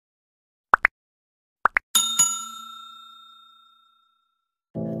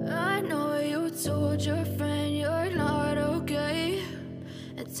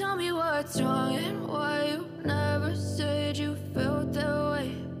tell me what's wrong and why you never said you felt that way.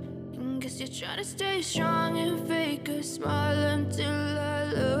 And guess you're trying to stay strong and fake a smile until I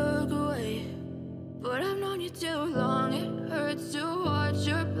look away. But I've known you too long, it hurts to watch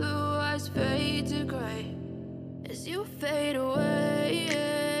your blue eyes fade to gray as you fade away,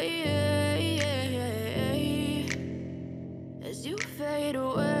 as you fade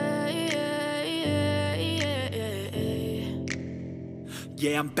away.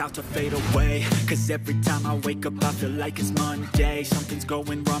 Yeah, I'm about to fade away, cause every time I wake up I feel like it's Monday. Something's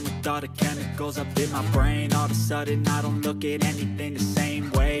going wrong with all the chemicals up in my brain. All of a sudden I don't look at anything the same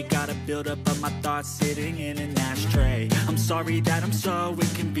way. Got a buildup of my thoughts sitting in an ashtray. I'm sorry that I'm so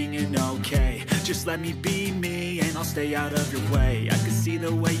inconvenient, okay. Just let me be me and I'll stay out of your way. I can see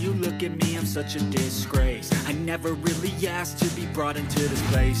the way you look at me, I'm such a disgrace. I never really asked to be brought into this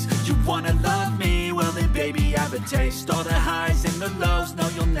place. You wanna love me? Well then baby have a taste. All the highs and the lows, no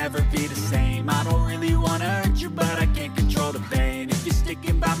you'll never be the same. I don't really wanna hurt you but I can't control the pain. If you're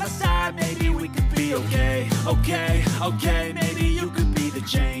sticking by my side maybe we could be okay. Okay, maybe you could be the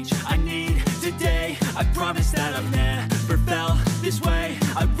change I need today. I promise that I've never felt this way.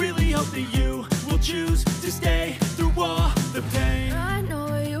 I really hope that you will choose to stay through all the pain. I know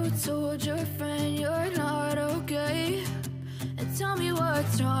you told your friend you're not okay, and tell me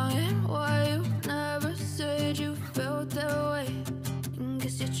what's wrong and why you never said you felt that way. And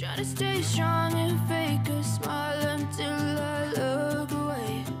guess you're trying to stay strong and fake a smile until I look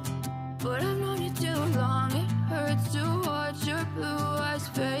away. But I've known you too long, it hurts to watch your blue eyes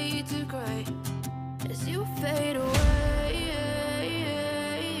fade to gray as you fade away,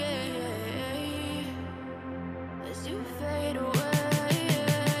 as you fade away,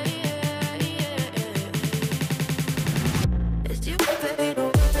 as you fade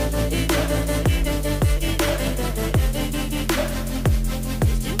away.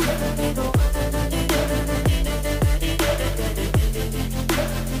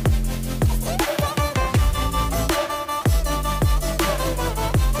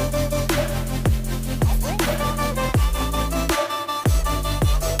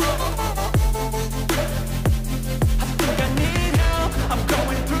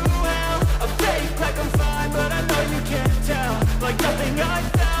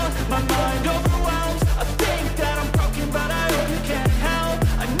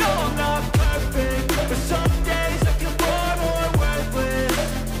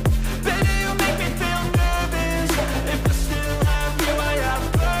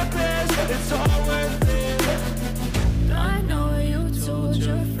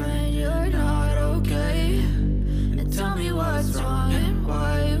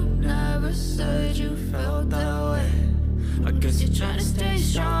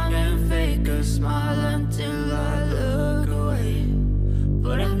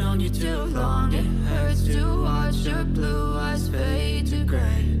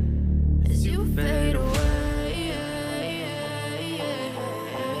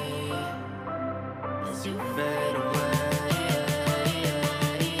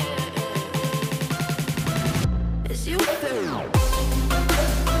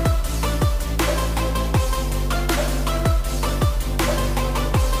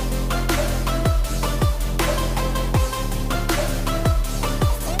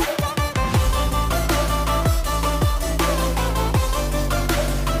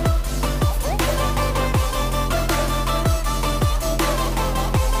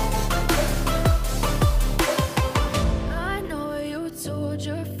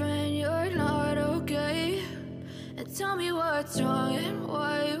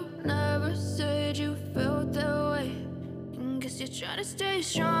 Trying to stay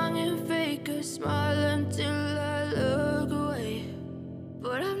strong and fake a smile until I look away.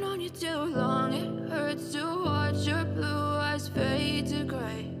 But I've known you too long, it hurts to watch your blue eyes fade to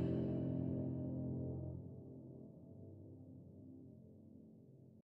gray